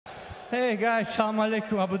Hey guys, Salam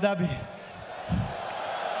Alaikum, Abu Dhabi.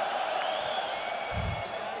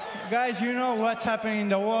 Guys, you know what's happening in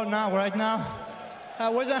the world now, right now? I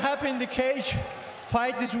wasn't happy in the cage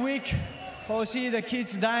fight this week. Oh, see the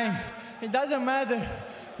kids dying. It doesn't matter,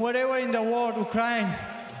 whatever in the world, Ukraine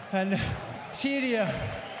and Syria,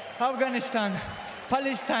 Afghanistan,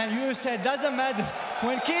 Palestine, USA, doesn't matter.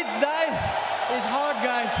 When kids die, it's hard,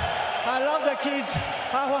 guys. I love the kids.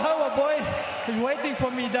 I have a boy who's waiting for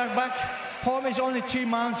me back home. Is only 3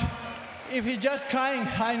 months. If he's just crying,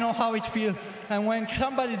 I know how it feels. And when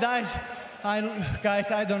somebody dies, guys,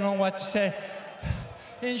 I don't know what to say.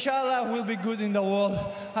 Inshallah, we'll be good in the world.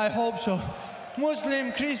 I hope so.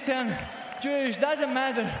 Muslim, Christian, Jewish, doesn't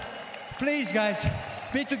matter. Please, guys,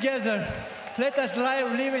 be together. Let us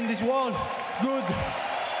live in this world good.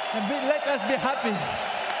 And let us be happy.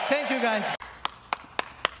 Thank you, guys.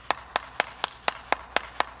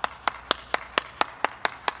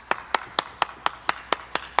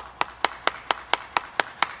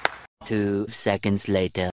 Two seconds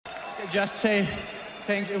later. Just say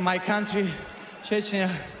thanks to my country,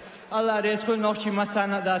 Chechnya. Allah reskul nochi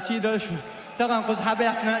masana da sidoshu. Tagan kuz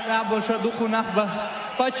habekna tabul shaduku nahba.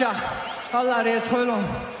 Pacha. Allah reskul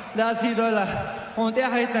da sidola. Und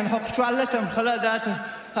haytan hochschwalletem khaladat.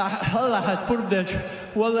 Allah has purdej.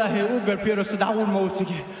 Wallahi ugar piros dawul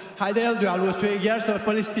mawsiki. Hayda yaldu al wasfi gerso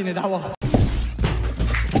Palestine dawa.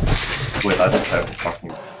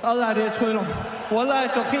 Allah reskul. والله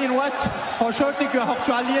سخين وات هشوتي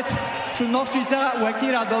كحقاليت شو نفسيتا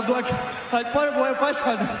وكيرا دلدوك البرب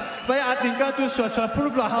ويباشخد بيعت نكاتو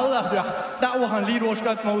سوسبرب الله دعوة لير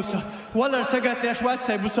وشكات موسى ولا سجت يشوات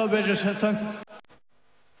سيبوسو بيجشسن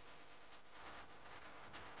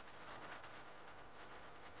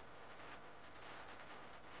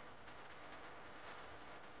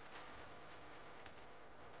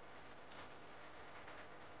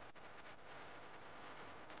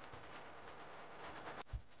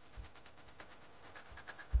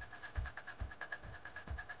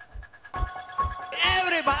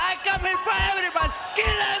I come here for everybody.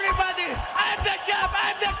 Kill everybody. I'm the champ.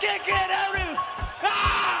 I'm the king here.